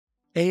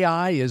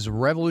AI is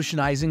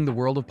revolutionizing the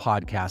world of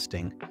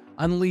podcasting,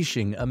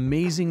 unleashing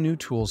amazing new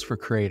tools for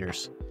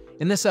creators.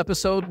 In this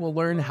episode, we'll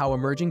learn how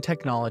emerging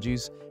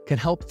technologies can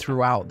help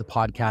throughout the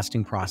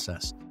podcasting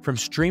process, from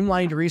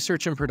streamlined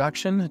research and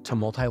production to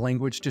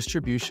multi-language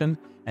distribution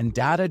and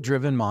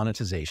data-driven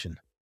monetization.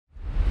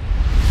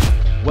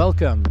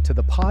 Welcome to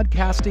the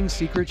Podcasting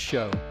Secrets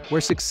Show,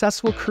 where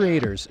successful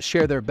creators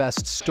share their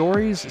best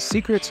stories,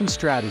 secrets, and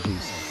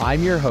strategies.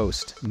 I'm your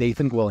host,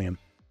 Nathan Gwilliam.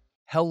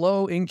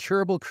 Hello,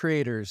 incurable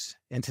creators.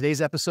 In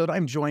today's episode,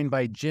 I'm joined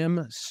by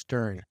Jim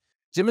Stern.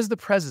 Jim is the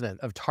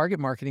president of Target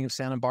Marketing of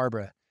Santa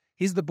Barbara.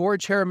 He's the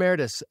board chair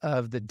emeritus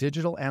of the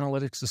Digital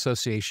Analytics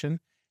Association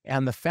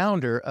and the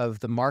founder of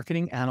the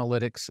Marketing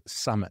Analytics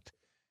Summit.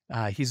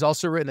 He's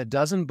also written a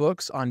dozen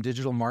books on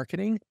digital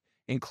marketing,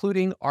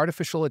 including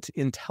artificial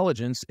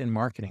intelligence in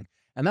marketing.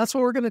 And that's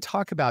what we're going to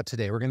talk about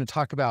today. We're going to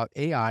talk about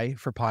AI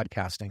for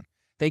podcasting.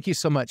 Thank you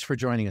so much for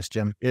joining us,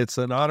 Jim. It's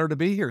an honor to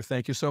be here.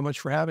 Thank you so much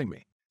for having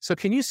me. So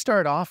can you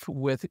start off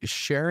with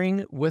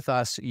sharing with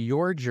us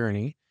your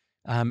journey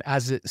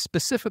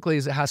specifically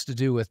as it has to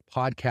do with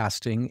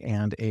podcasting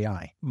and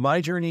AI?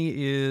 My journey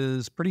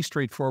is pretty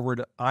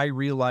straightforward. I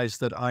realize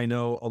that I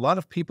know a lot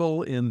of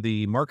people in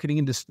the marketing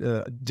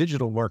and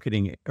digital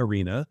marketing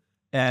arena,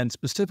 and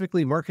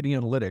specifically marketing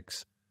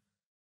analytics.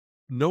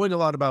 Knowing a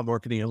lot about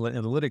marketing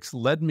analytics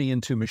led me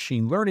into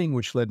machine learning,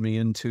 which led me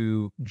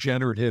into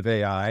generative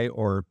AI,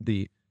 or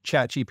the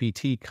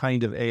ChatGPT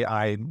kind of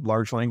AI,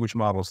 large language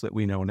models that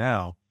we know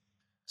now.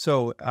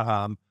 So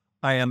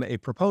I am a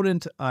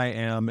proponent. I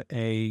am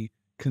a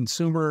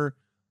consumer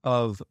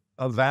of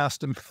a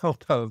vast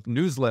amount of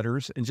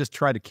newsletters and just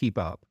try to keep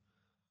up.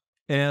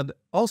 And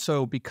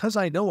also, because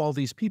I know all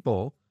these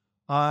people,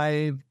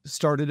 I've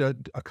started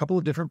a couple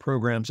of different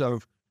programs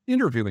of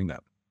interviewing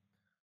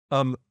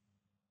them.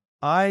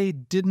 I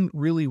didn't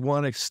really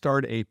want to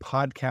start a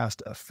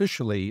podcast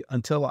officially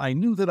until I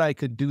knew that I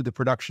could do the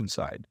production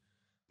side.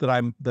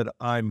 That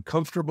I'm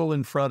comfortable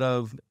in front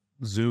of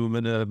Zoom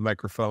and a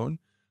microphone,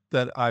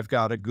 that I've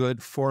got a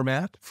good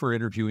format for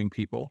interviewing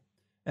people.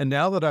 And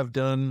now that I've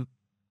done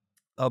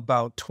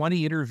about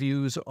 20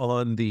 interviews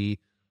on the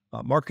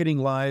Marketing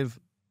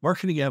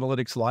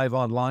Analytics Live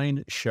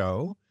Online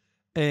show,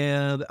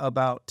 and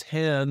about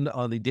 10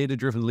 on the Data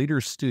Driven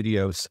Leaders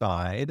Studio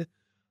side,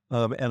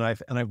 and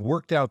I've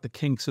worked out the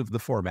kinks of the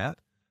format.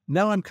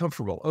 Now I'm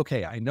comfortable.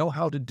 Okay, I know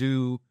how to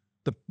do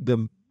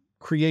the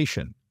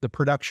creation, the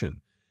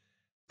production.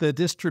 The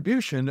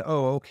distribution,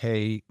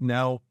 okay,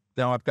 now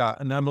I've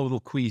got, and I'm a little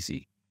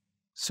queasy.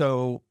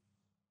 So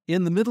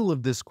in the middle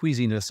of this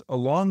queasiness,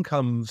 along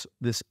comes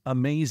this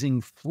amazing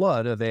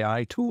flood of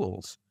AI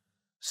tools.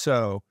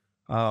 So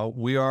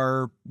we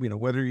are,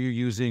 whether you're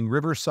using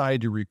Riverside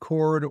to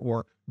record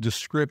or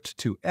Descript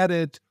to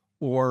edit,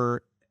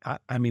 or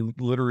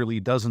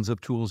literally dozens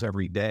of tools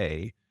every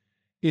day,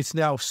 it's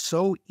now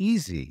so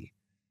easy.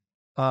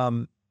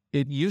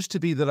 It used to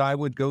be that I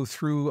would go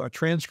through a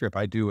transcript.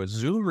 I do a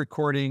Zoom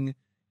recording.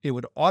 It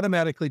would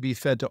automatically be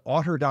fed to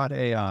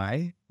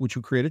Otter.ai, which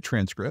would create a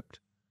transcript.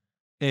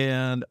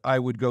 And I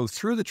would go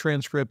through the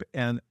transcript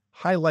and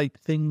highlight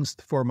things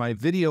for my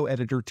video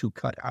editor to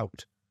cut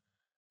out.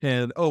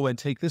 And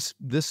take this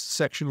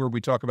section where we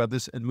talk about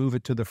this and move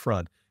it to the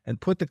front and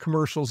put the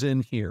commercials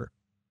in here.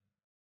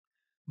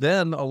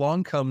 Then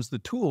along comes the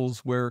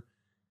tools where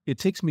it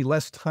takes me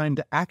less time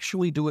to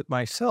actually do it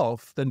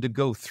myself than to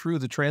go through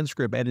the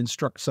transcript and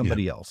instruct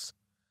somebody else.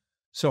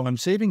 So I'm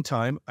saving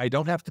time. I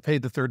don't have to pay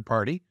the third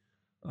party.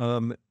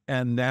 And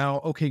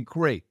now, okay,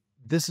 great.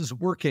 This is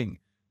working.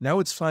 Now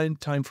it's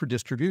time for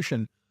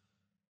distribution,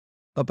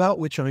 about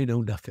which I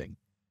know nothing.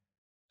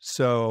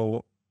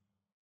 So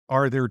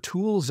are there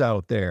tools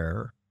out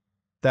there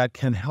that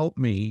can help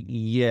me?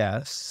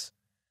 Yes.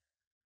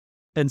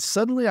 And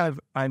suddenly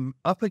I'm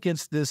up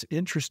against this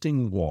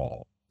interesting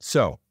wall.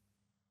 So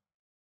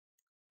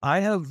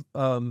I have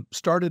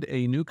started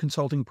a new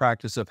consulting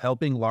practice of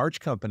helping large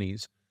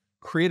companies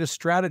create a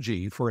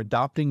strategy for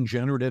adopting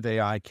generative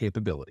AI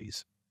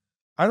capabilities.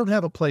 I don't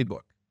have a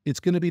playbook. It's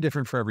going to be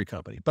different for every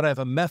company, but I have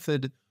a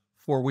method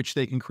for which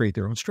they can create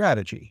their own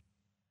strategy.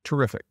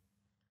 Terrific.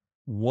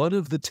 One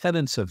of the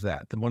tenets of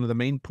that, one of the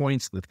main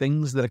points, the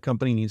things that a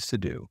company needs to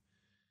do,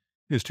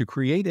 is to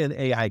create an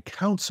AI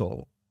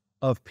council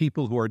of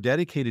people who are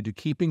dedicated to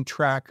keeping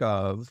track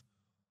of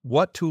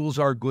what tools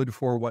are good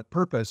for what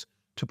purpose,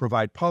 to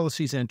provide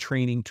policies and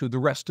training to the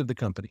rest of the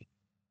company.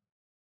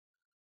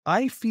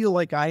 I feel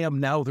like I am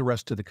now the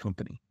rest of the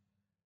company.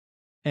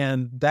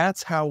 And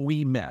that's how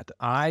we met.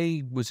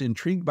 I was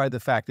intrigued by the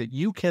fact that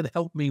you can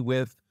help me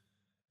with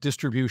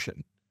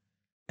distribution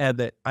and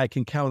that I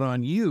can count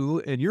on you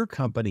and your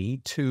company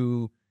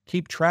to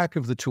keep track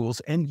of the tools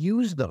and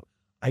use them.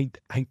 I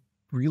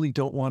really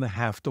don't want to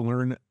have to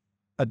learn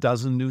a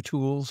dozen new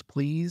tools,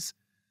 please.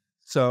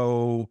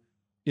 So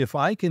if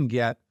I can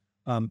get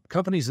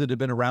companies that have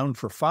been around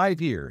for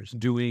 5 years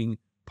doing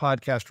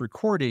podcast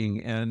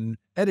recording and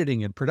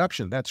editing and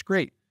production, that's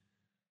great.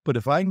 But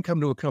if I can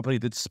come to a company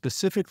that's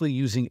specifically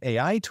using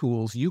AI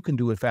tools, you can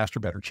do it faster,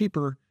 better,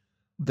 cheaper,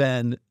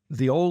 than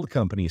the old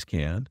companies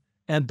can,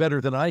 and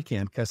better than I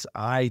can, because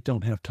I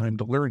don't have time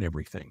to learn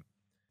everything.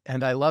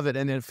 And I love it.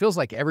 And it feels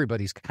like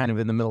everybody's kind of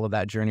in the middle of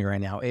that journey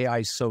right now. AI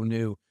is so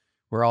new.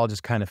 We're all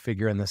just kind of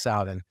figuring this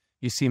out. And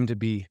you seem to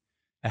be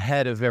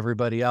ahead of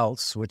everybody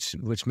else, which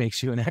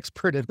makes you an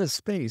expert in this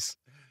space.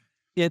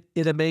 It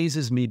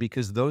amazes me,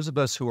 because those of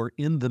us who are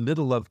in the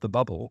middle of the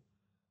bubble,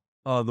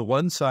 on the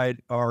one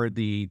side are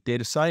the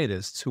data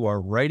scientists who are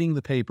writing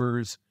the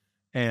papers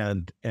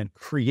and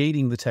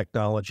creating the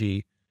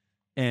technology.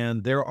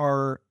 And there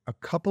are a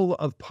couple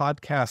of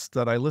podcasts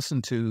that I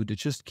listen to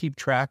just keep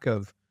track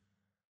of,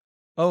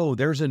 oh,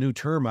 there's a new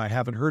term I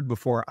haven't heard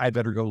before, I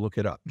better go look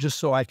it up, just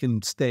so I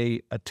can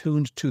stay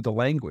attuned to the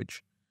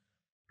language.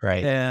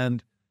 Right.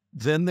 And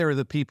then there are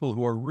the people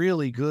who are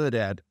really good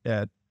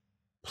at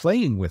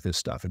playing with this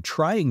stuff and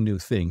trying new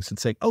things and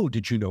saying, oh,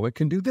 did you know it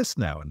can do this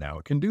now? And now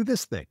it can do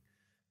this thing.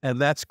 And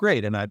that's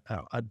great. And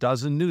a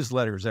dozen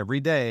newsletters every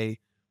day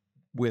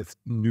with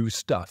new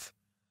stuff.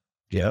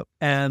 Yep.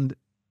 And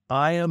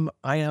I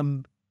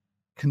am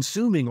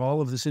consuming all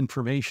of this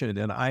information,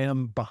 and I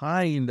am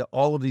behind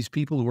all of these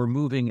people who are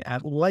moving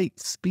at light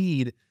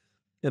speed.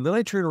 And then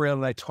I turn around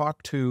and I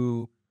talk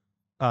to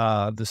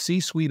the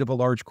C-suite of a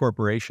large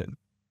corporation.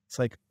 It's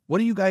like,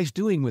 what are you guys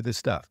doing with this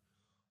stuff?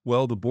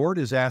 Well, the board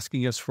is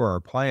asking us for our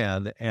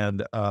plan,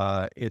 and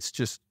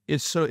it's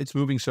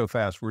moving so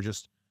fast.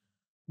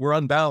 We're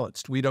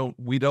unbalanced. We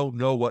don't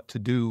know what to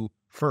do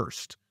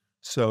first.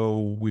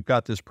 So we've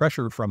got this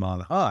pressure from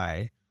on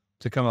high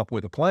to come up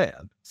with a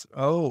plan.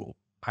 Oh,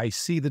 I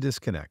see the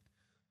disconnect.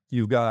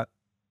 You've got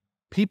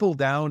people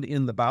down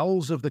in the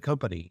bowels of the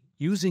company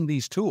using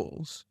these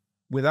tools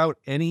without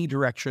any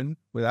direction,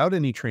 without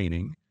any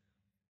training,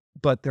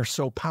 but they're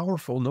so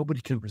powerful,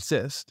 nobody can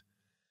resist.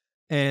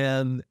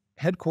 And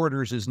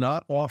headquarters is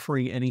not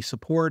offering any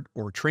support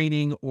or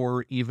training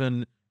or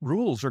even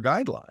rules or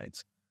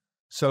guidelines.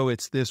 So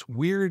it's this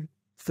weird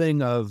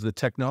thing of the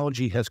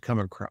technology has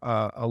come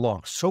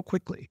along so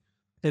quickly,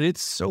 and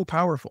it's so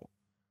powerful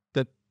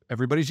that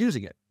everybody's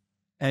using it.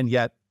 And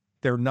yet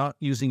they're not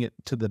using it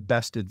to the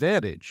best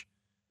advantage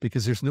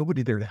because there's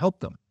nobody there to help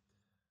them.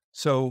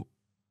 So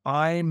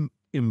I'm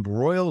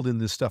embroiled in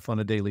this stuff on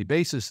a daily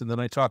basis. And then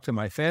I talk to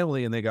my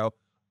family and they go,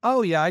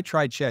 oh yeah, I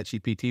tried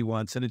ChatGPT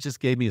once and it just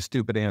gave me a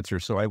stupid answer,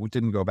 so I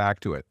didn't go back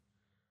to it.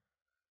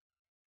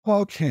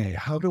 Okay,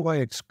 how do I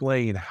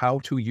explain how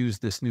to use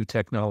this new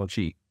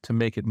technology to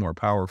make it more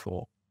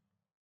powerful?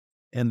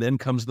 And then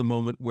comes the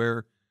moment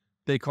where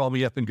they call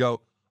me up and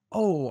go,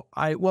 oh,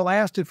 I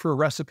asked it for a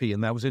recipe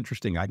and that was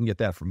interesting. I can get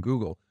that from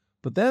Google.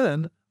 But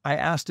then I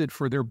asked it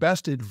for their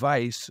best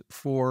advice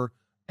for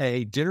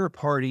a dinner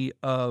party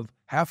of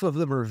half of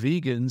them are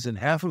vegans and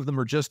half of them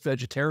are just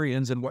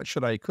vegetarians, and what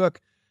should I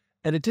cook?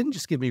 And it didn't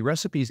just give me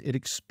recipes, it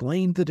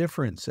explained the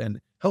difference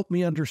and helped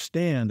me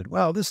understand,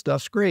 wow, this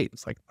stuff's great.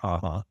 It's like,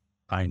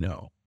 I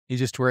know. You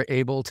just were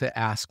able to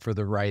ask for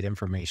the right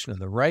information in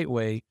the right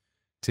way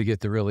to get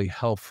the really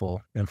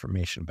helpful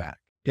information back.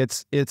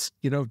 It's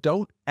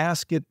don't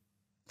ask it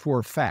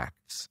for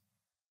facts.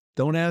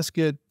 Don't ask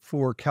it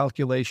for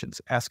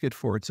calculations. Ask it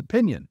for its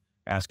opinion.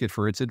 Ask it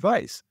for its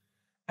advice.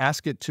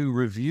 Ask it to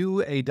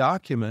review a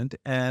document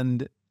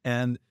and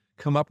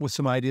come up with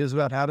some ideas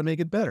about how to make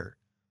it better.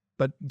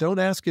 But don't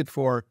ask it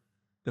for,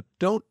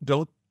 don't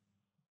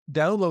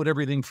download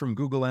everything from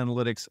Google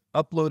Analytics,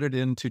 upload it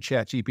into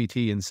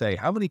ChatGPT and say,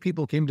 how many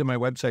people came to my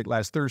website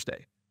last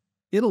Thursday?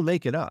 It'll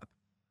make it up.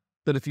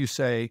 But if you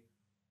say,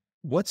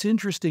 what's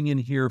interesting in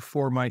here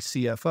for my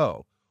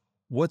CFO?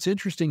 What's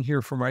interesting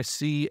here for my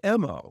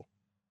CMO?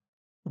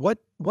 What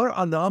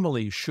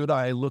anomalies should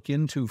I look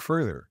into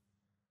further?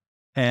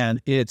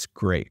 And it's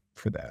great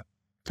for that.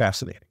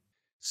 Fascinating.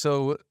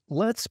 So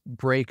let's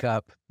break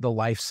up the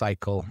life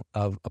cycle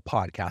of a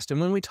podcast.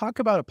 And when we talk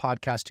about a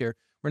podcast here,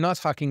 we're not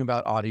talking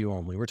about audio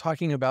only. We're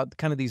talking about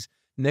kind of these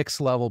next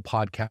level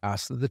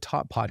podcasts that the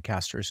top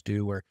podcasters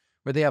do, where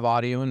they have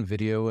audio and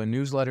video and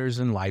newsletters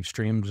and live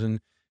streams and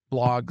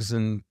blogs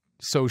and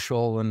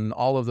social and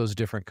all of those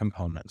different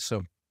components.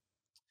 So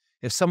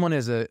if someone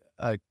is a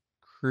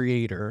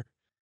creator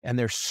and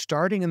they're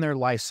starting in their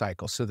life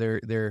cycle, so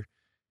they're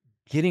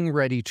getting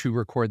ready to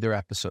record their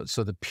episodes.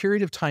 So the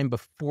period of time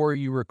before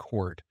you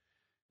record,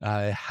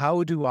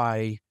 how do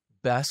I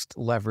best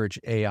leverage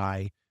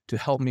AI to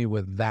help me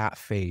with that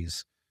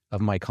phase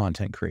of my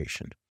content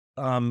creation?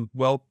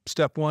 Well,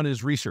 step one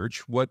is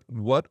research.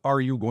 What are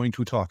you going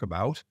to talk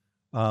about?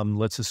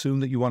 Let's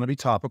assume that you want to be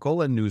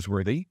topical and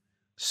newsworthy.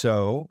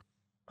 So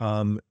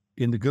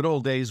in the good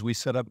old days, we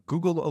set up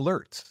Google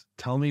Alerts.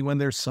 Tell me when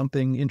there's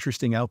something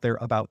interesting out there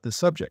about this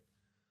subject.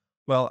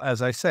 Well,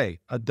 as I say,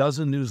 a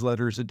dozen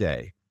newsletters a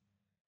day.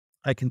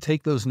 I can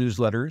take those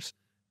newsletters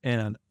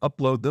and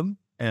upload them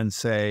and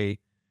say,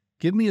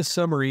 give me a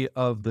summary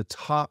of the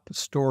top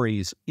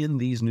stories in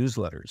these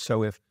newsletters.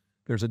 So if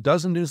there's a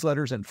dozen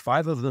newsletters and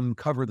 5 of them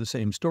cover the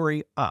same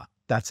story,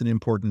 that's an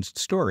important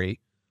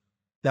story.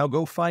 Now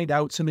go find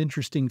out some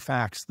interesting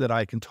facts that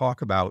I can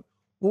talk about,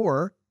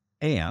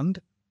 and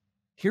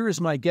here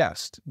is my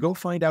guest. Go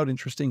find out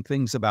interesting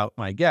things about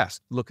my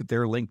guest. Look at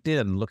their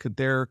LinkedIn, look at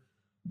their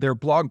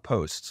blog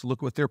posts,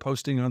 look what they're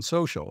posting on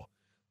social,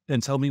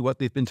 and tell me what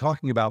they've been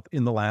talking about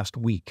in the last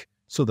week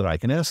so that I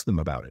can ask them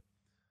about it.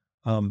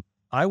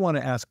 I want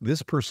to ask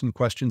this person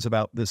questions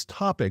about this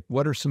topic.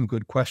 What are some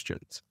good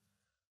questions?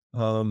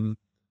 I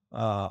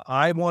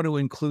want to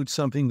include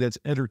something that's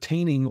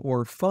entertaining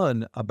or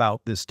fun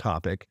about this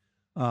topic.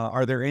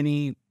 Are there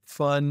any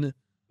fun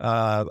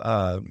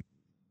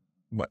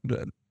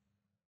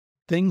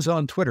things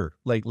on Twitter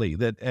lately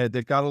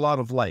that got a lot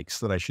of likes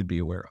that I should be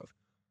aware of?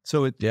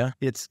 So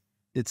it's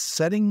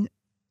setting.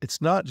 It's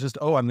not just,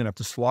 oh, I'm going to have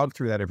to slog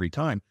through that every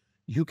time.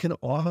 You can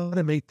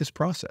automate this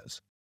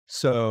process.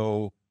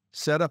 So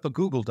set up a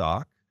Google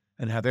Doc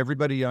and have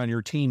everybody on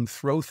your team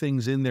throw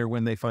things in there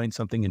when they find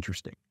something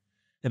interesting.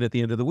 And at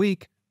the end of the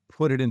week,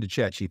 put it into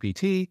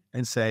ChatGPT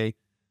and say,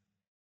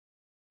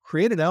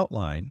 create an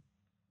outline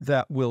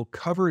that will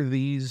cover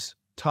these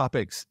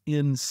topics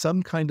in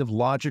some kind of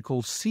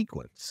logical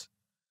sequence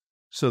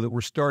so that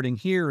we're starting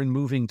here and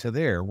moving to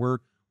there.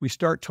 We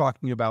start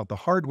talking about the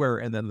hardware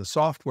and then the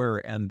software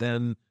and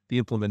then the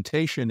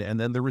implementation and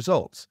then the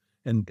results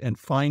and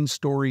find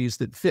stories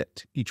that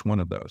fit each one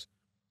of those.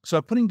 So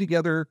I'm putting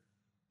together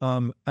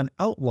an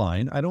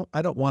outline. I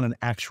don't want an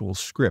actual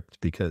script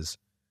because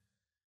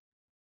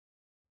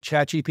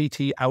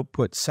ChatGPT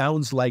output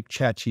sounds like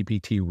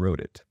ChatGPT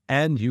wrote it,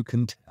 and you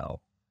can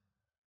tell.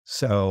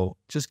 So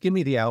just give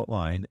me the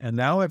outline, and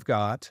now I've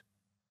got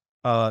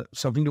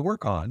something to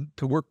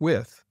work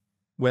with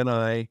when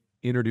I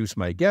introduce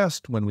my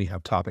guest, when we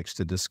have topics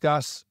to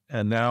discuss,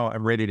 and now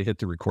I'm ready to hit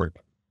the record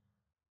button.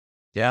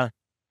 Yeah.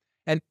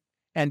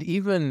 And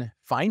even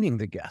finding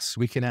the guests,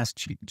 we can ask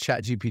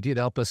ChatGPT to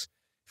help us.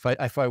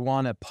 If I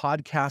want a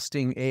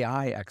podcasting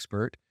AI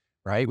expert,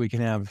 right, we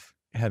can have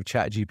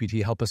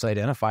ChatGPT help us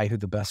identify who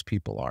the best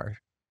people are.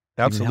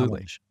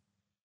 Absolutely.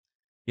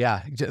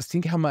 Yeah. Just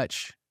think how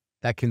much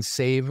that can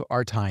save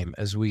our time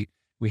as we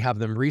have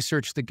them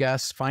research the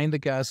guests, find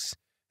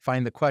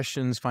the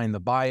questions, find the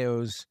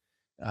bios,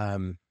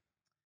 and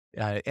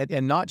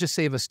not just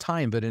save us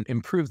time, but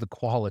improve the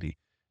quality,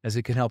 as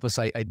it can help us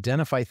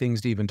identify things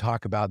to even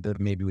talk about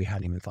that maybe we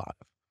hadn't even thought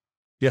of.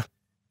 Yeah.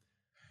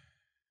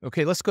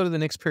 Okay, let's go to the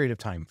next period of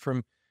time.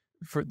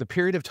 For the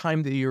period of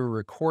time that you're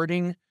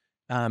recording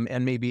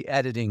and maybe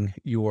editing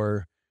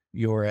your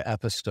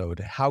episode,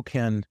 how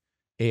can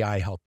AI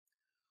help?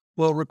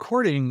 Well,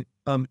 recording,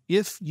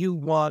 if you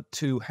want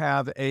to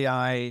have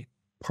AI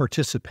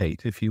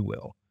participate, if you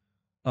will.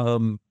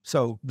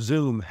 So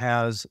Zoom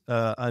has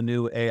a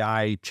new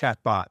AI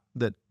chatbot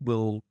that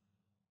will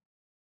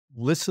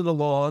listen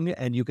along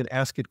and you can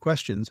ask it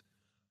questions.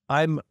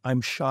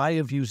 I'm shy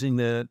of using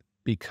that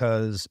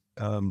because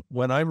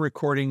when I'm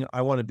recording,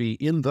 I want to be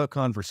in the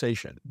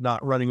conversation,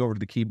 not running over to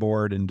the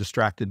keyboard and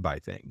distracted by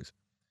things.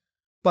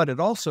 But it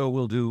also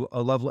will do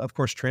a level, of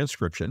course,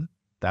 transcription.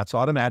 That's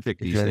automatic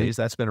these days.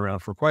 That's been around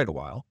for quite a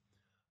while.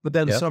 But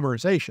then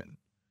summarization.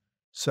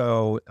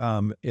 So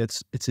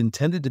it's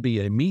intended to be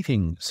a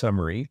meeting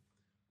summary.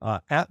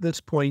 At this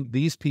point,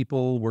 these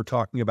people were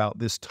talking about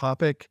this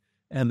topic.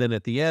 And then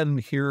at the end,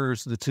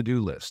 here's the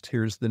to-do list.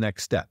 Here's the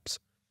next steps.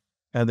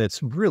 And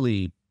it's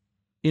really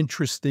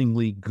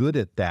interestingly good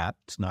at that.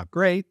 It's not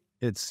great.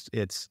 It's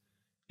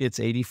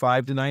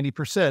 85 to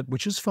 90%,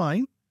 which is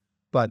fine,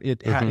 but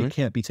it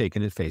can't be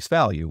taken at face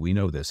value. We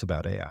know this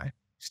about AI.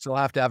 Still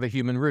have to have a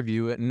human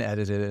review it and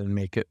edit it and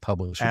make it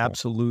publishable.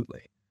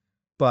 Absolutely.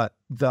 But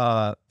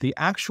the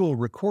actual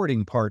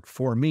recording part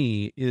for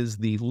me is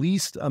the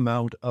least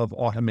amount of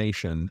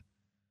automation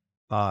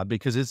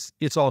because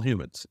it's all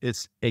humans.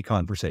 It's a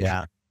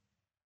conversation.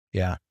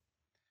 Yeah.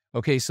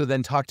 Okay, so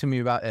then talk to me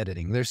about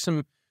editing. There's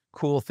some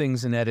cool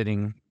things in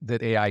editing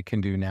that AI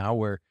can do now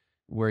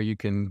where you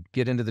can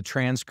get into the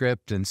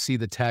transcript and see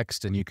the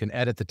text and you can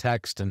edit the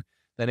text and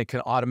then it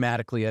can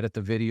automatically edit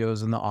the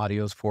videos and the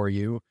audios for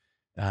you.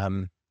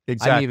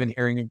 Exactly. I'm even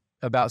hearing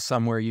about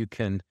some where you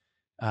can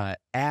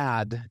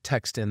add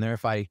text in there.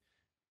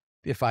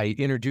 If I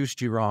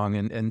introduced you wrong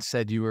and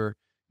said you're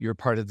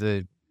part of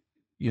the,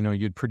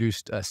 you'd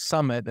produced a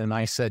summit and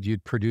I said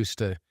you'd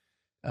produced a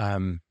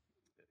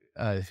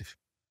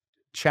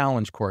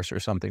challenge course or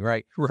something,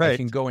 right? Right. I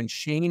can go and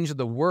change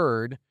the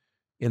word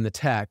in the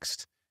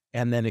text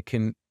and then it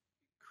can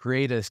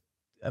create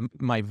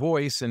my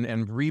voice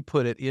and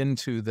re-put it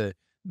into the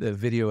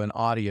video and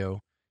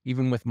audio,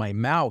 even with my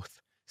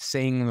mouth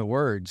saying the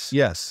words.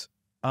 Yes.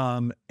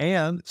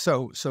 And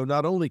so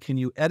not only can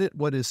you edit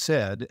what is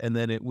said and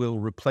then it will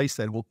replace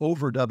that, it will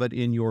overdub it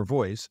in your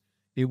voice.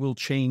 It will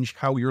change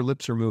how your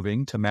lips are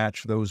moving to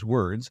match those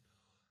words.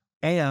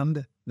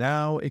 And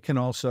now it can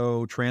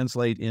also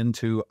translate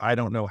into, I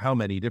don't know how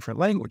many different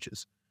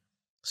languages.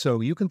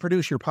 So you can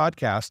produce your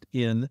podcast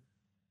in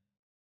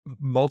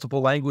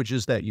multiple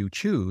languages that you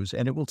choose,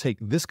 and it will take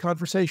this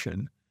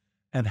conversation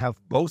and have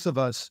both of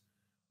us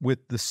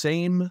with the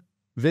same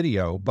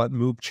video, but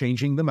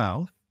changing the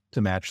mouth to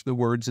match the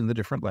words in the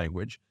different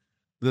language,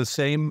 the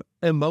same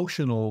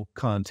emotional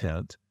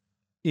content,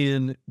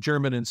 in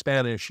German and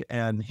Spanish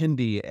and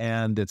Hindi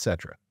and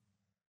etc.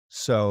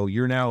 So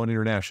you're now an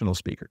international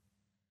speaker.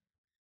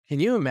 Can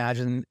you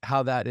imagine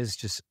how that is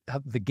just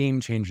how the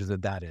game changer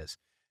that is?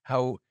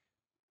 How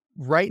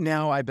right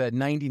now, I bet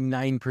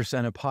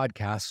 99% of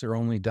podcasts are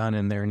only done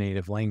in their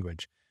native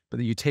language. But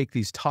you take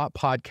these top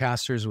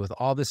podcasters with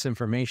all this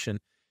information,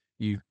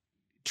 you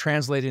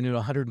translate it into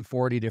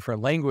 140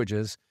 different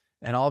languages,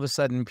 and all of a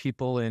sudden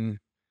people in,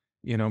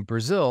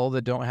 Brazil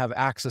that don't have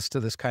access to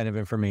this kind of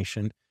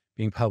information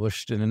being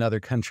published in another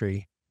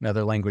country,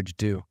 another language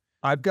do.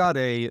 I've got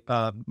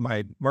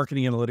my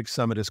Marketing Analytics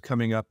Summit is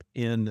coming up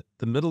in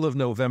the middle of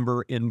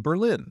November in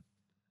Berlin.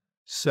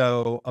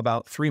 So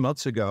about 3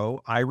 months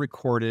ago, I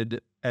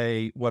recorded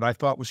what I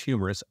thought was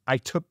humorous. I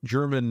took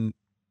German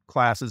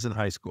classes in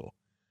high school,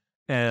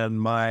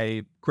 and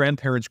my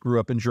grandparents grew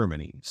up in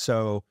Germany.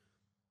 So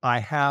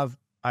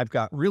I've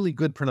got really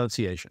good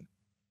pronunciation.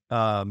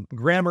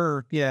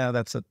 Grammar, yeah,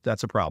 that's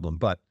a problem.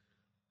 But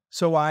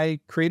so I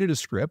created a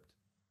script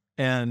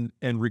and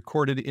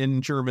recorded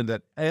in German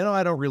that,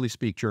 I don't really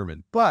speak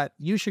German, but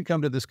you should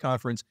come to this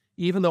conference,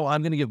 even though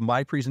I'm going to give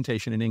my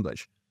presentation in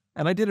English.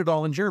 And I did it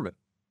all in German.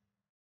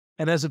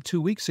 And as of 2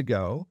 weeks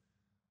ago,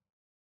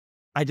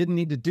 I didn't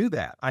need to do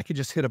that. I could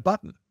just hit a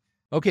button.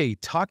 Okay,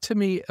 talk to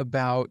me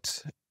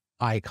about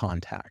eye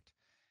contact.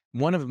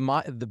 One of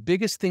the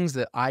biggest things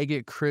that I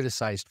get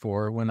criticized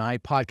for when I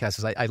podcast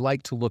is I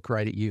like to look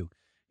right at you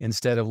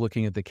instead of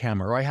looking at the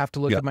camera, or I have to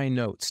look at my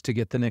notes to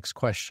get the next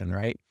question,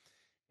 right?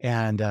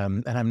 And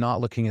I'm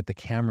not looking at the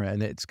camera,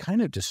 and it's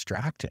kind of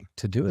distracting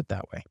to do it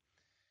that way.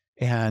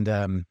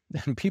 And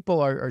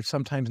people are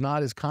sometimes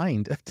not as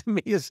kind to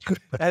me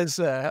as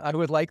I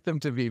would like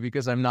them to be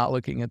because I'm not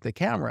looking at the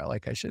camera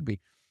like I should be.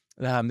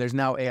 There's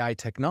now AI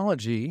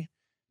technology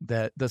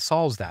that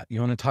solves that. You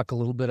want to talk a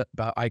little bit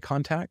about eye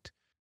contact?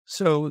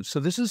 So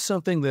this is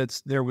something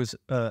there was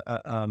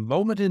a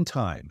moment in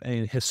time,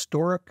 a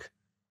historic,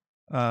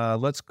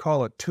 let's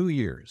call it 2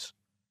 years,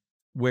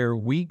 where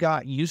we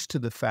got used to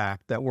the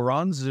fact that we're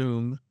on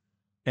Zoom,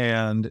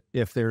 and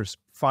if there's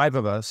 5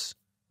 of us,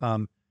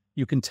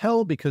 you can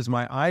tell because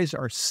my eyes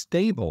are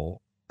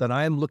stable that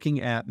I am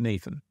looking at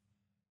Nathan.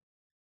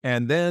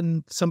 And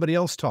then somebody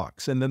else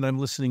talks, and then I'm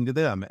listening to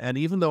them. And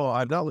even though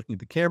I'm not looking at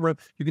the camera,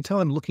 you can tell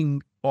I'm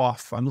looking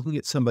off. I'm looking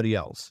at somebody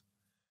else.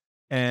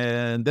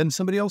 And then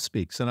somebody else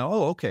speaks, and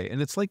okay.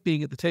 And it's like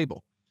being at the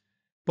table.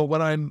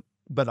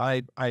 But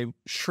I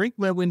shrink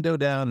my window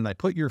down and I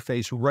put your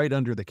face right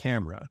under the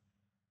camera.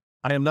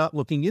 I am not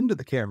looking into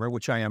the camera,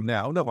 which I am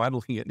now. No, I'm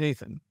looking at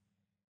Nathan.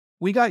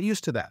 We got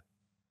used to that.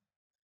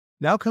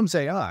 Now comes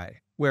AI,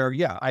 where,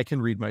 I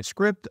can read my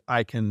script.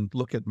 I can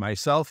look at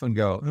myself and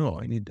go,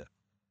 I need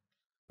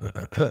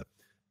to.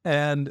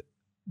 And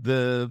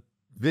the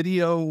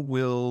video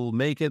will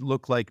make it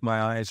look like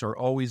my eyes are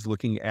always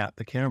looking at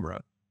the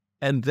camera.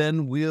 And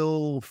then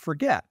we'll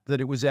forget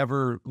that it was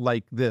ever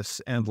like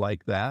this and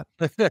like that.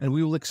 And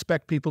we will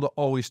expect people to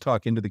always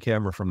talk into the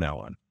camera from now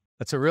on.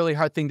 That's a really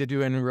hard thing to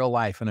do in real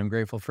life. And I'm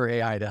grateful for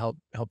AI to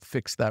help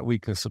fix that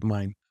weakness of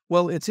mine.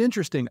 Well, it's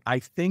interesting. I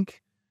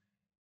think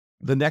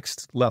the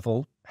next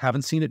level,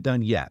 haven't seen it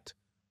done yet,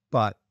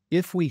 but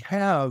if we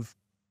have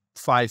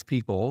 5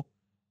 people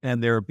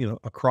and they're,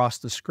 across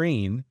the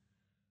screen,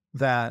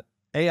 that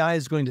AI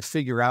is going to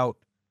figure out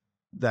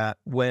that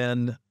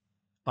when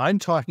I'm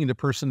talking to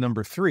person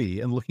number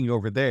 3 and looking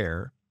over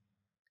there,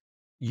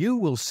 you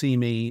will see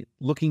me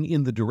looking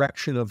in the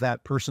direction of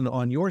that person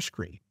on your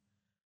screen.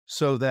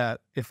 So that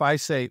if I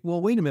say,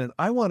 well, wait a minute,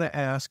 I want to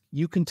ask,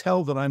 you can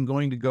tell that I'm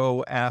going to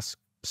go ask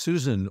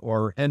Susan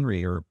or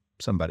Henry or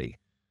somebody.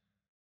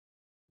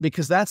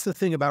 Because that's the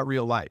thing about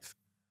real life.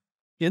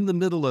 In the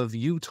middle of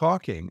you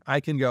talking, I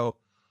can go,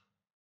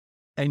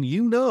 and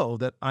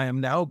that I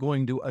am now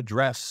going to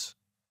address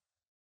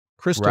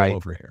Crystal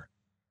over here.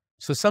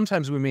 So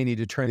sometimes we may need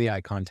to turn the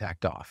eye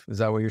contact off. Is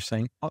that what you're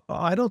saying?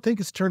 I don't think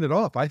it's turned it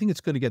off. I think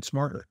it's going to get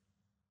smarter.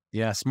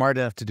 Yeah, smart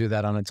enough to do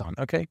that on its own.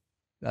 Okay,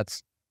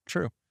 that's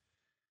true.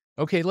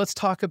 Okay, let's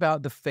talk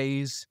about the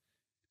phase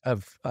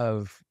of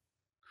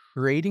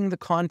creating the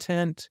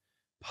content,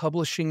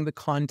 publishing the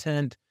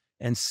content,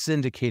 and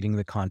syndicating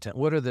the content.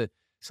 What are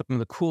some of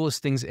the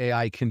coolest things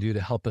AI can do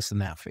to help us in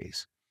that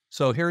phase?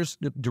 So here's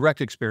the direct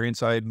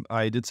experience.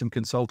 I did some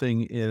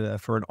consulting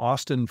for an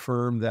Austin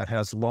firm that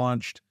has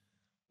launched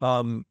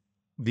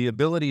the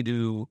ability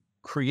to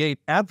create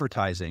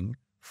advertising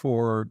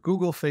for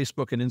Google,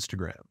 Facebook, and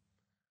Instagram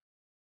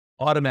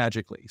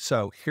automatically.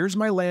 So here's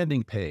my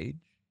landing page.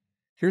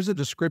 Here's a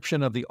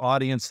description of the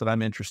audience that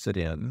I'm interested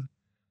in,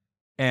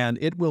 and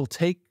it will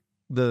take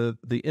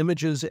the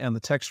images and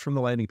the text from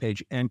the landing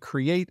page and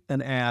create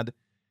an ad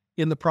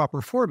in the proper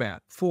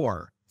format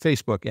for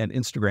Facebook and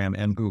Instagram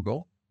and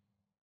Google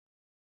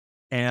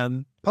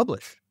and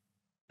publish.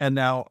 And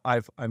now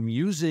I'm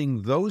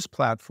using those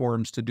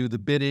platforms to do the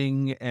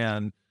bidding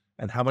and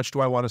how much do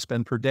I want to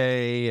spend per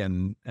day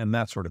and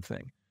that sort of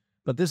thing.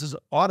 But this is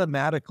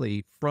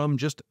automatically from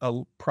just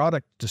a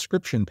product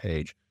description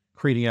page,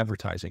 creating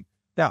advertising.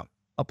 Now,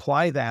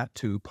 apply that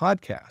to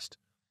podcast.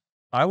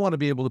 I want to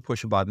be able to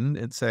push a button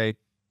and say,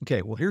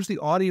 Okay, well, here's the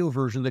audio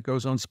version that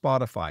goes on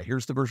Spotify.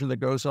 Here's the version that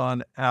goes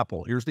on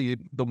Apple. Here's the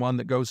one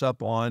that goes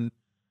up on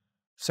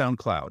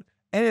SoundCloud.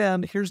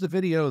 And here's the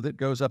video that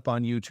goes up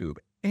on YouTube.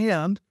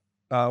 And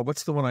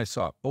what's the one I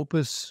saw?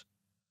 Opus,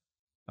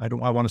 I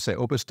want to say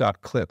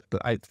opus.clip,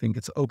 but I think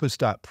it's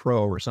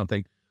opus.pro or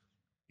something.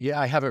 Yeah,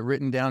 I have it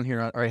written down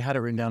here, or I had it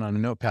written down on a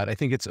notepad. I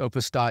think it's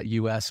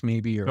opus.us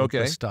maybe, or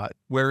opus.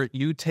 Where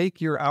you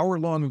take your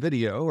hour-long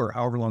video, or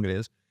however long it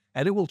is,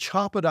 and it will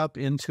chop it up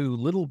into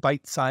little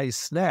bite-sized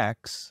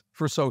snacks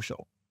for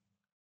social.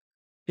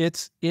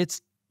 It's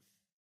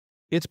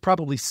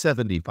probably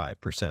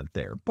 75%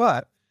 there,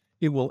 but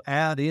it will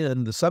add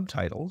in the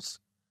subtitles,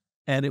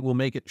 and it will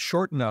make it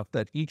short enough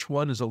that each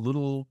one is a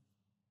little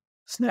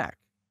snack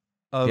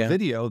of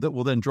video that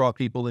will then draw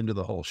people into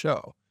the whole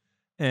show.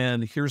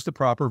 And here's the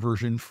proper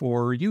version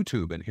for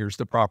YouTube, and here's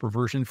the proper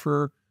version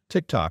for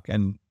TikTok,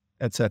 and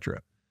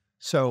etc.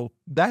 So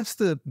that's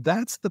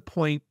the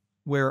point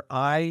where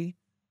I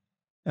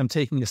am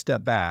taking a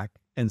step back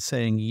and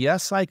saying,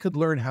 yes, I could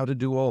learn how to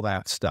do all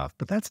that stuff,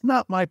 but that's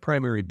not my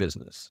primary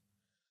business.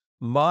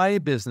 My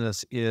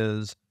business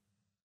is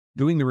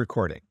doing the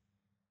recording,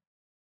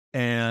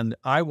 and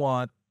I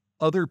want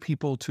other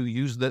people to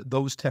use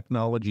those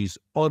technologies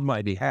on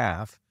my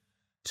behalf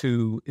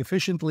to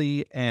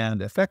efficiently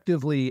and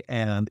effectively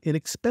and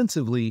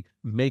inexpensively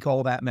make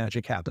all that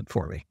magic happen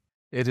for me.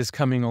 It is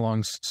coming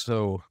along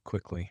so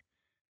quickly.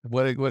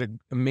 What an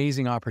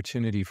amazing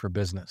opportunity for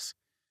business.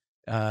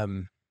 I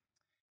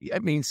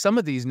mean, some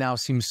of these now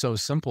seem so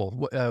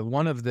simple.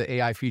 One of the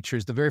AI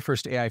features, the very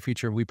first AI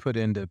feature we put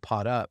into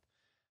PodUp,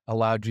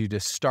 allowed you to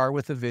start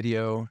with a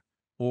video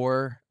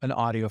or an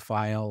audio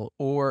file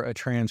or a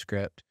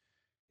transcript,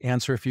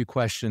 answer a few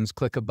questions,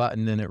 click a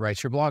button, and it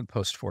writes your blog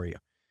post for you.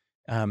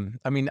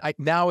 I mean,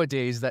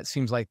 nowadays that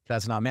seems like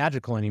that's not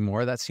magical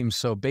anymore. That seems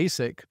so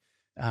basic.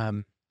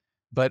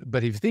 But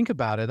if you think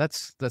about it,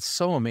 that's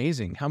so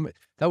amazing.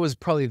 That was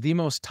probably the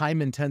most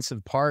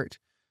time-intensive part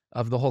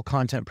of the whole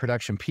content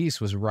production piece,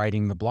 was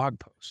writing the blog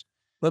post.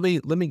 Let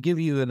me give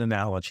you an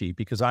analogy,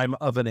 because I'm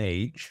of an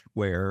age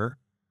where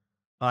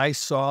I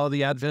saw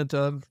the advent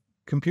of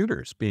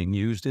computers being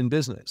used in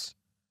business.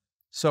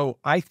 So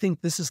I think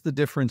this is the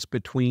difference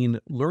between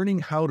learning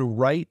how to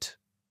write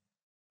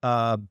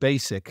a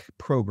basic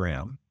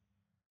program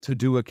to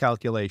do a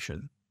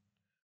calculation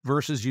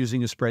versus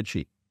using a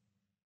spreadsheet.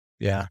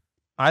 Yeah.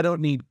 I don't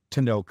need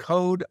to know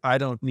code. I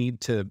don't need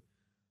to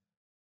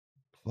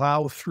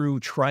plow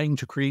through trying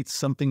to create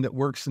something that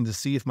works and to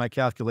see if my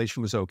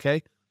calculation was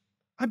okay.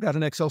 I've got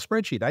an Excel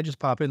spreadsheet. I just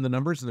pop in the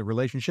numbers and the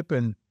relationship,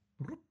 and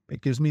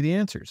it gives me the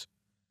answers.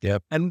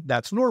 Yep. And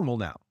that's normal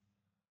now.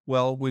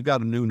 Well, we've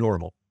got a new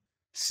normal.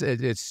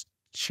 It's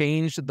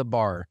changed the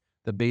bar,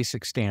 the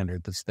basic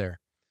standard that's there.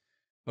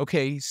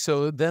 Okay,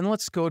 so then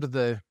let's go to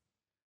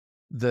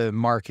the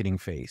marketing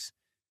phase.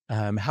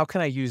 How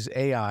can I use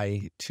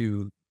AI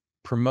to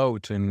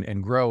promote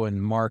and grow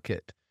and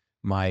market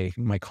my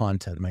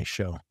content, my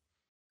show?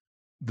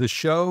 The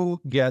show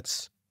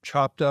gets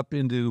chopped up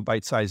into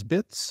bite-sized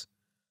bits.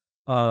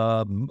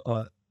 Tweets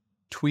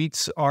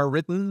are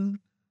written.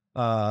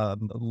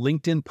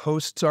 LinkedIn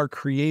posts are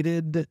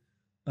created.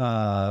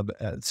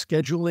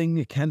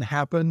 Scheduling can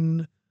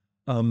happen.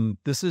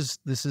 This is,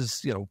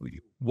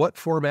 what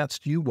formats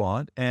do you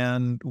want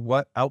and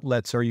what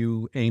outlets are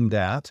you aimed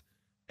at?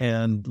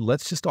 And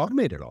let's just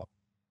automate it all.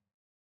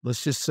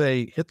 Let's just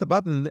say, hit the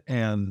button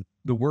and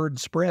the word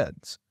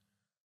spreads.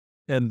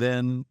 And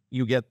then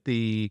you get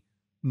the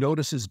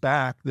notices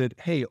back that,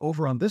 hey,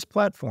 over on this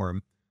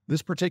platform,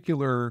 this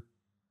particular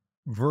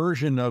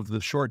version of the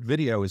short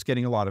video is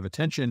getting a lot of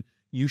attention.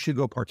 You should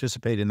go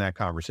participate in that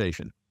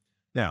conversation.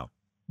 Now,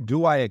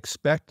 do I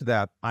expect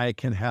that I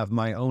can have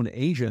my own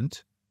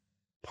agent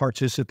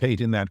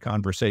participate in that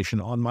conversation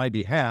on my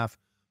behalf?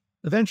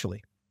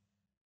 Eventually.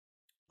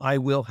 I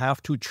will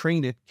have to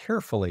train it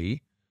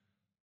carefully,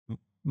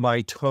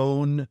 my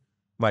tone,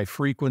 my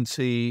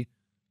frequency,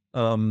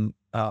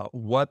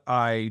 what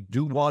I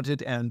do want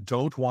it and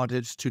don't want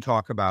it to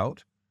talk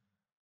about.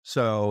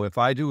 So if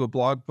I do a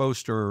blog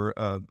post or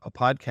a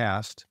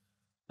podcast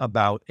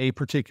about a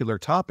particular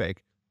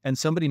topic and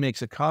somebody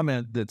makes a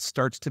comment that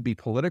starts to be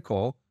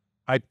political,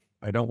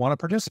 I don't want to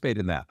participate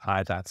in that.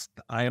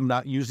 I am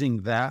not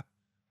using that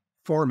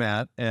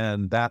format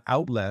and that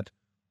outlet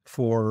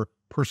for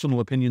personal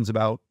opinions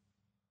about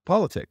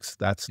politics.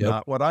 That's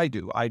not what I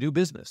do. I do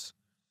business.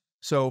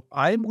 So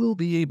I will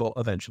be able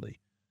eventually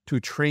to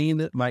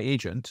train my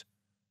agent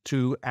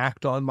to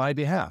act on my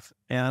behalf.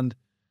 And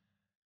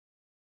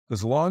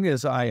as long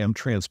as I am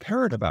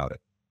transparent about it,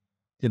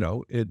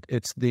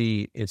 it's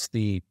the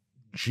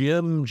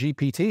Jim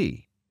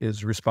GPT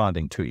is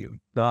responding to you,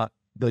 not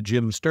the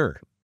Jim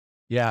Stir.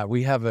 Yeah,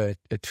 we have a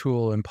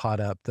tool in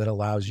PodUp that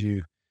allows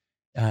you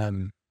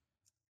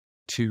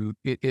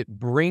it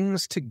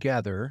brings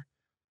together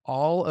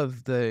all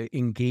of the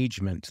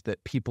engagement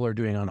that people are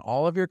doing on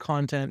all of your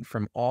content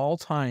from all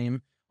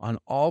time on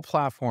all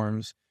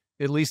platforms,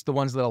 at least the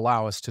ones that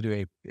allow us to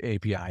do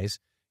APIs,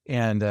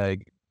 and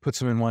puts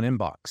them in one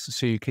inbox.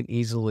 So you can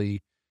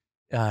easily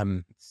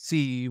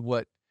see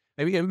what,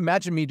 maybe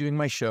imagine me doing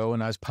my show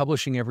and I was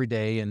publishing every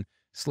day, and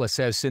so let's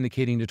say I was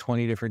syndicating to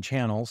 20 different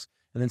channels,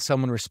 and then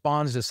someone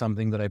responds to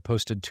something that I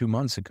posted 2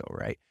 months ago,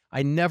 right?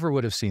 I never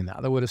would have seen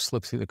that. That would have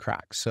slipped through the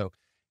cracks. So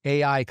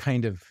AI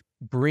kind of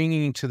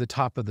bringing to the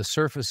top of the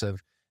surface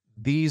of,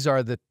 these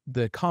are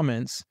the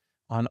comments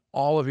on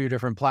all of your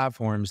different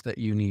platforms that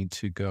you need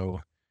to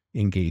go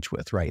engage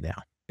with right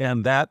now.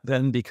 And that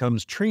then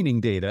becomes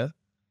training data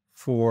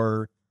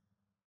for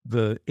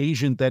the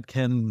agent that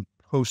can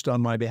post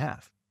on my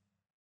behalf.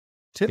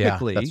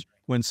 Typically, right.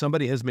 when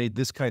somebody has made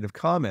this kind of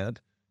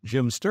comment,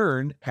 Jim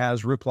Stern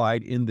has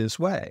replied in this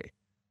way.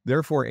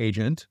 Therefore,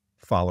 agent,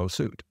 follow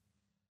suit.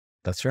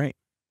 That's right.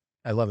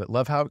 I love it.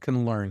 Love how it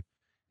can learn.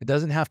 It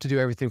doesn't have to do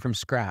everything from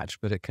scratch,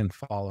 but it can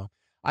follow.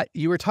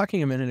 You were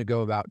talking a minute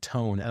ago about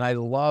tone, and I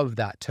love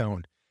that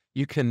tone.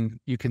 You can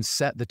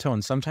set the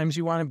tone. Sometimes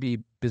you want to be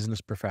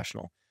business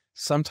professional.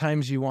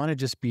 Sometimes you want to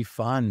just be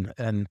fun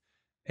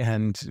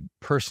and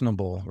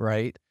personable,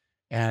 right?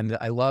 And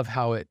I love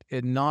how it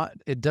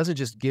doesn't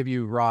just give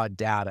you raw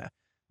data,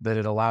 but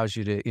it allows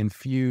you to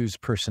infuse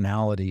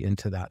personality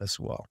into that as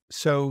well.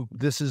 So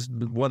this is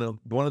one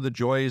of the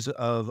joys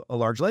of a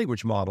large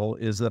language model,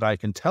 is that I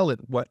can tell it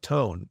what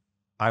tone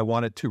I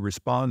want it to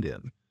respond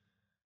in.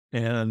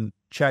 And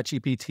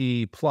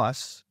ChatGPT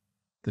Plus,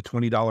 the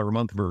 $20 a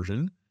month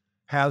version,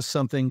 has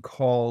something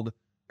called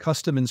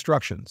custom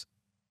instructions,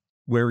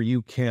 where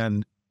you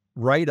can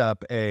write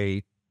up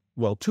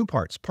two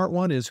parts. Part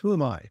one is, who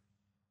am I?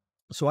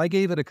 So I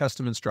gave it a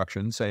custom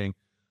instruction saying,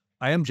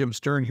 I am Jim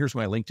Stern. Here's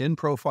my LinkedIn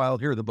profile.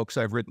 Here are the books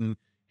I've written.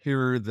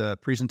 Here are the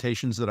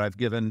presentations that I've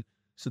given.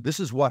 So this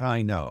is what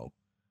I know.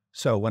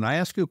 So when I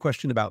ask you a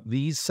question about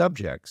these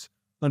subjects,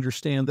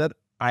 understand that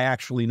I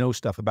actually know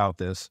stuff about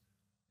this.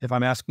 If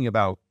I'm asking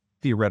about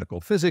theoretical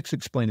physics,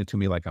 explain it to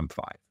me like I'm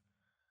 5.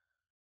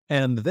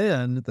 And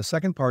then the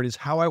second part is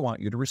how I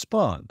want you to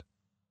respond.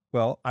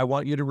 Well, I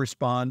want you to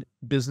respond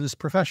business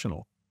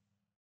professional.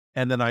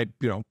 And then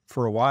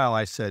for a while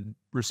I said,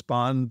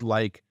 respond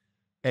like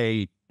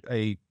a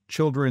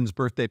children's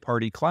birthday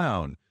party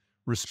clown,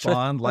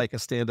 respond like a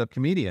stand-up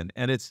comedian.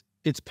 And it's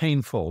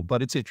painful,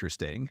 but it's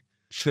interesting.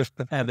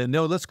 And then,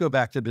 no, let's go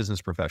back to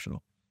business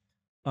professional.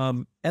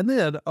 And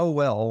then,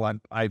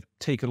 I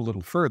take it a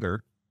little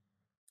further.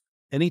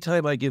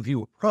 Anytime I give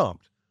you a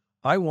prompt,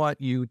 I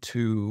want you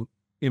to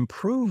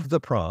improve the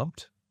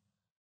prompt,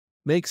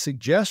 make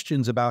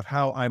suggestions about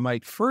how I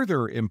might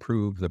further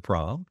improve the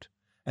prompt,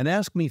 and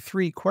ask me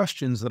 3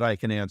 questions that I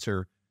can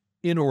answer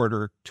in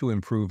order to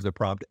improve the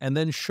prompt, and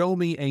then show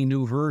me a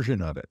new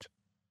version of it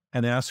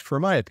and ask for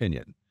my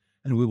opinion.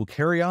 And we will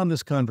carry on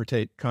this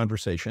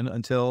conversation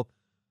until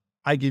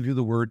I give you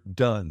the word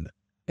done,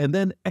 and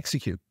then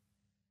execute.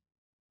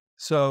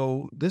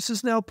 So this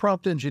is now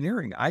prompt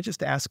engineering. I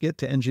just ask it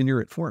to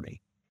engineer it for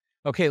me.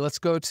 Okay, let's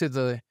go to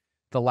the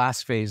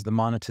last phase, the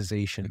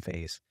monetization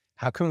phase.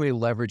 How can we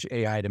leverage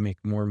AI to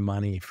make more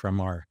money from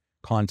our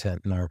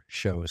content and our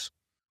shows?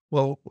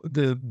 Well,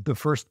 the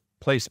first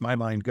place my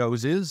mind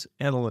goes is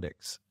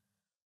analytics.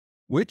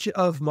 Which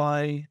of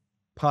my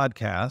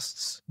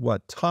podcasts,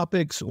 what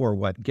topics or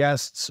what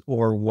guests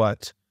or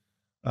what,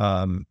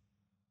 how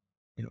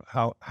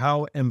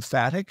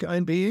emphatic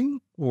I'm being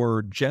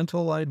or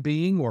gentle I'm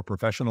being or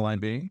professional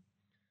I'm being,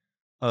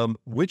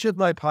 which of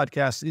my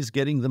podcasts is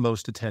getting the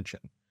most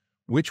attention?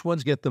 Which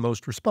ones get the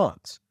most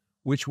response?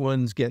 Which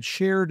ones get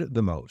shared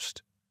the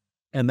most?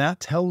 And that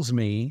tells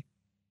me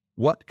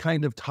what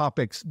kind of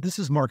topics. This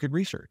is market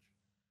research.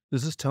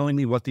 This is telling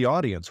me what the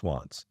audience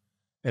wants.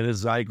 And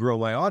as I grow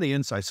my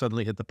audience, I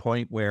suddenly hit the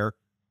point where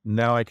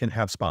now I can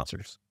have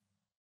sponsors.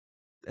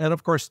 And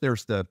of course,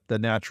 there's the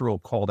natural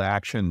call to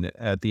action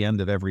at the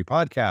end of every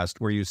podcast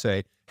where you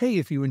say, hey,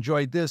 if you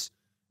enjoyed this,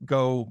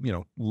 go,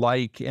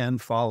 like and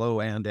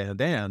follow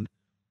and.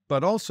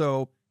 But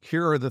also,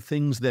 here are the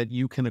things that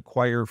you can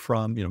acquire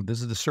from,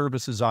 this is the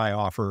services I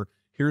offer.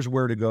 Here's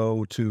where to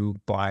go to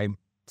buy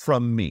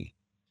from me.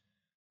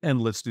 And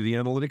let's do the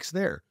analytics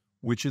there.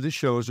 Which of the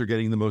shows are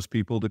getting the most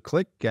people to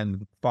click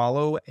and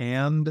follow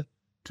and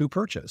to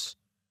purchase?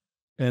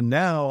 And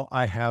now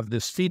I have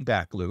this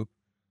feedback loop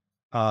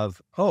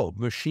of,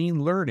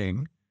 machine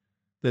learning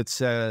that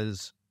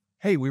says,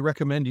 hey, we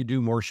recommend you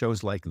do more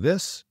shows like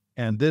this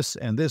and this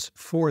and this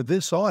for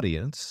this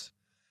audience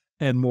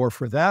and more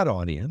for that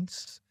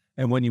audience.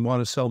 And when you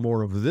want to sell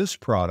more of this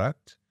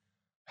product,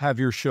 have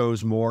your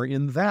shows more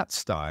in that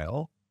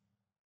style.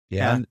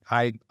 Yeah. And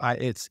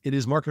it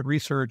is market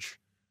research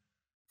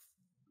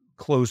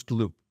closed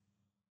loop.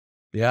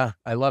 Yeah,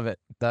 I love it.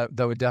 That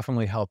would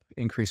definitely help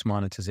increase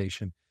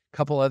monetization. A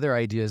couple other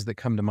ideas that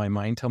come to my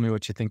mind, tell me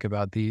what you think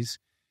about these,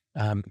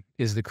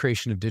 is the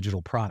creation of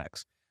digital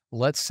products.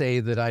 Let's say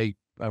that I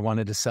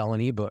wanted to sell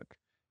an ebook,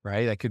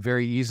 right? I could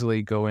very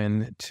easily go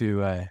in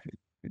to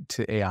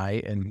AI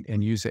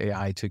and use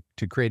AI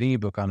to create an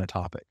ebook on a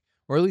topic,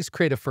 or at least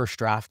create a first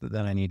draft that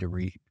then I need to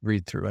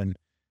read through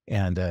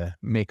and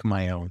make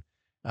my own.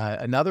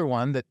 Another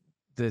one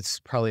that's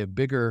probably a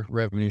bigger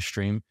revenue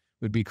stream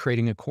would be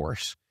creating a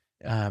course,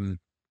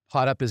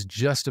 PodUp is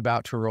just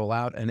about to roll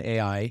out an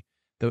AI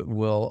that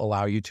will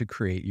allow you to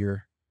create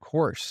your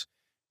course.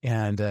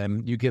 And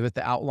you give it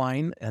the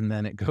outline, and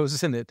then it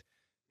goes in it.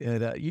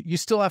 You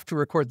still have to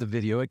record the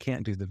video. It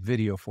can't do the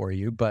video for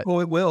you, but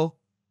it will.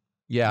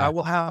 Yeah, that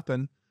will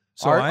happen.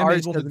 So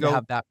ours doesn't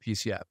have that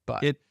piece yet,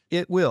 but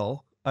it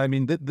will. I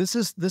mean, this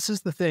is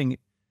the thing.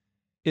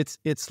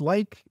 It's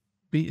like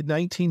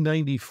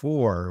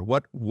 1994.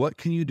 What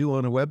can you do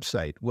on a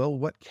website? Well,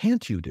 what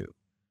can't you do?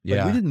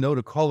 Yeah, we didn't know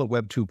to call it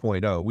Web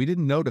 2.0. We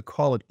didn't know to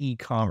call it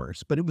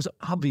e-commerce, but it was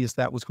obvious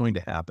that was going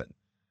to happen.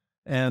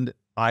 And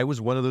I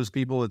was one of those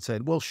people that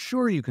said, well,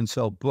 sure, you can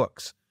sell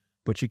books,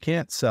 but you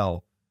can't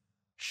sell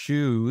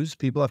shoes.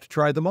 People have to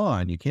try them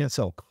on. You can't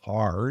sell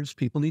cars.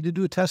 People need to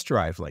do a test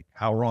drive. Like,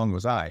 how wrong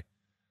was I?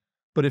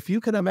 But if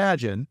you can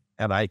imagine,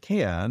 and I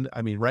can,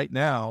 I mean, right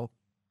now,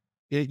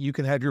 you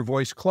can have your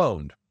voice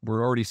cloned.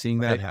 We're already seeing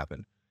that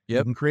happen. Yep.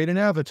 You can create an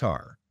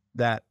avatar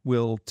that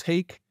will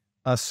take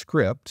a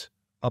script,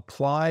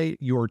 apply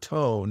your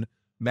tone,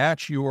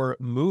 match your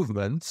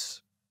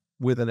movements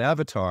with an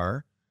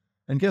avatar.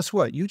 And guess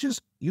what? You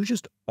just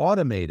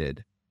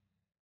automated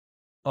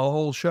a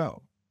whole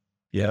show.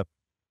 Yep.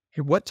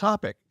 What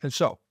topic? And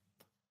so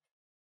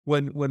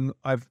when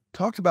I've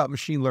talked about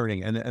machine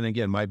learning, and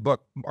again, my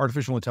book,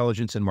 Artificial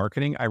Intelligence in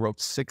Marketing, I wrote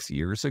 6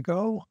 years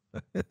ago.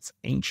 It's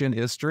ancient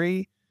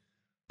history.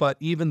 But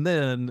even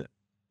then,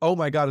 oh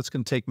my God, it's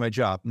going to take my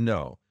job.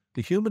 No,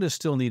 the human is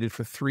still needed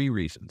for 3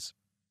 reasons.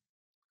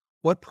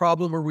 What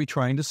problem are we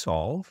trying to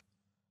solve?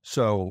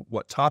 So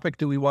what topic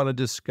do we want to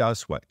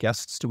discuss? What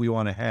guests do we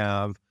want to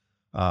have?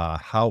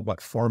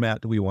 What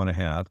format do we want to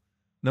have?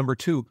 Number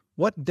 2,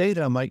 what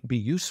data might be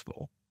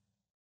useful?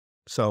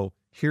 So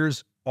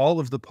here's all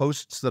of the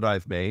posts that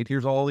I've made.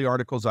 Here's all the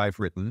articles I've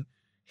written.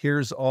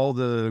 Here's all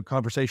the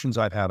conversations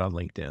I've had on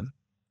LinkedIn.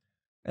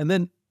 And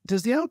then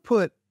does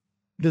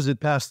it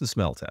pass the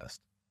smell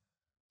test?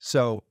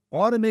 So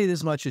automate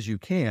as much as you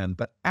can,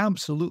 but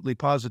absolutely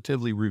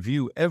positively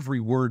review every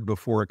word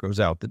before it goes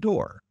out the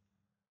door.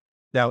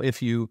 Now,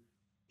 if you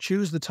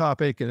choose the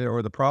topic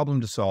or the problem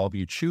to solve,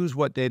 you choose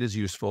what data is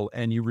useful,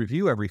 and you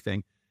review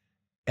everything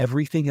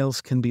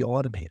else can be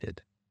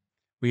automated.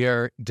 We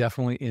are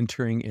definitely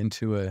entering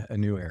into a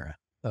new era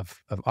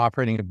of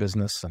operating a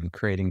business and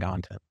creating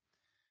content.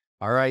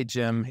 All right,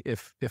 Jim,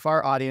 if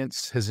our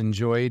audience has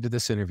enjoyed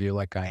this interview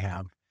like I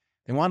have,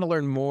 they want to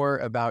learn more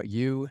about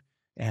you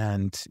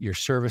and your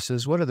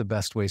services, what are the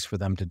best ways for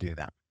them to do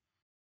that?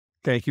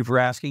 Thank you for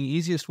asking.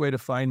 Easiest way to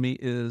find me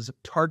is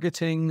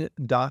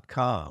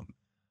targeting.com,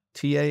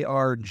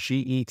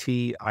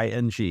 TARGETING.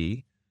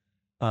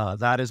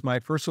 That is my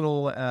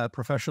personal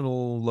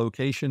professional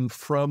location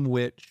from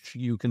which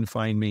you can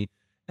find me.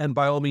 And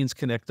by all means,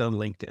 connect on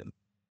LinkedIn.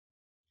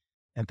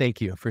 And thank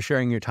you for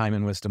sharing your time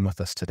and wisdom with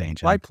us today,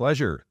 Jim. My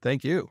pleasure.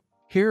 Thank you.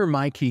 Here are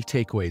my key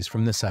takeaways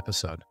from this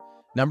episode.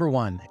 Number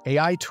 1,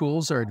 AI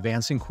tools are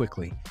advancing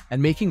quickly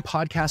and making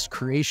podcast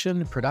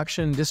creation,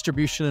 production,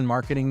 distribution, and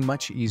marketing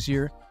much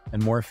easier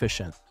and more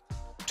efficient.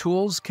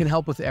 Tools can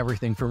help with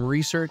everything from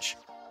research,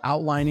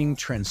 outlining,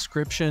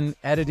 transcription,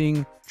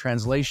 editing,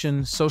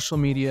 translation, social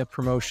media,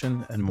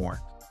 promotion, and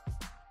more.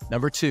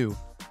 Number 2,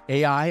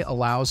 AI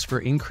allows for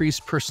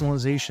increased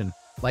personalization,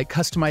 like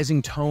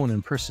customizing tone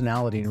and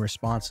personality in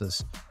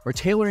responses, or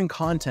tailoring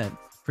content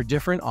for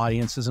different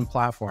audiences and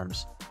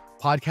platforms.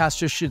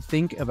 Podcasters should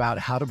think about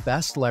how to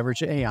best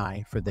leverage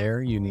AI for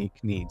their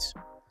unique needs.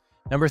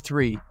 Number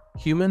 3,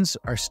 humans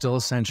are still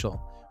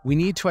essential. We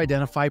need to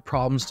identify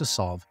problems to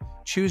solve,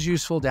 choose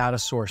useful data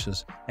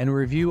sources, and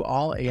review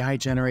all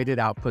AI-generated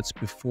outputs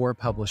before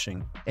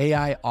publishing.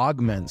 AI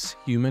augments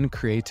human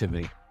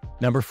creativity.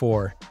 Number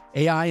 4,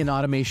 AI and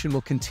automation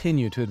will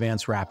continue to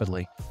advance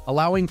rapidly,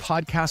 allowing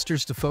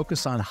podcasters to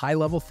focus on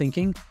high-level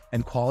thinking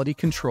and quality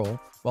control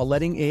while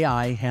letting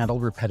AI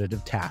handle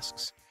repetitive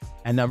tasks.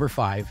 And number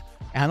 5,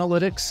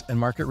 analytics and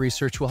market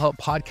research will help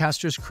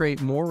podcasters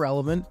create more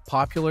relevant,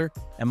 popular,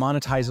 and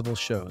monetizable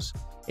shows.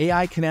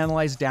 AI can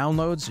analyze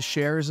downloads,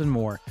 shares, and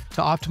more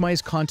to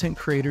optimize content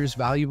creators'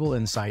 valuable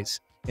insights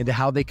into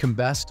how they can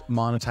best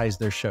monetize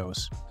their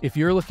shows. If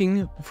you're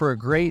looking for a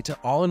great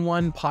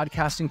all-in-one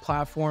podcasting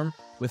platform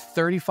with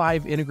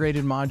 35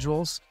 integrated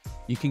modules,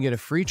 you can get a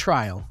free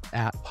trial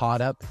at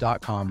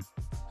podup.com.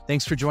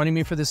 Thanks for joining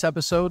me for this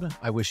episode.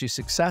 I wish you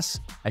success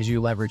as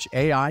you leverage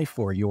AI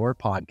for your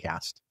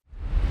podcast.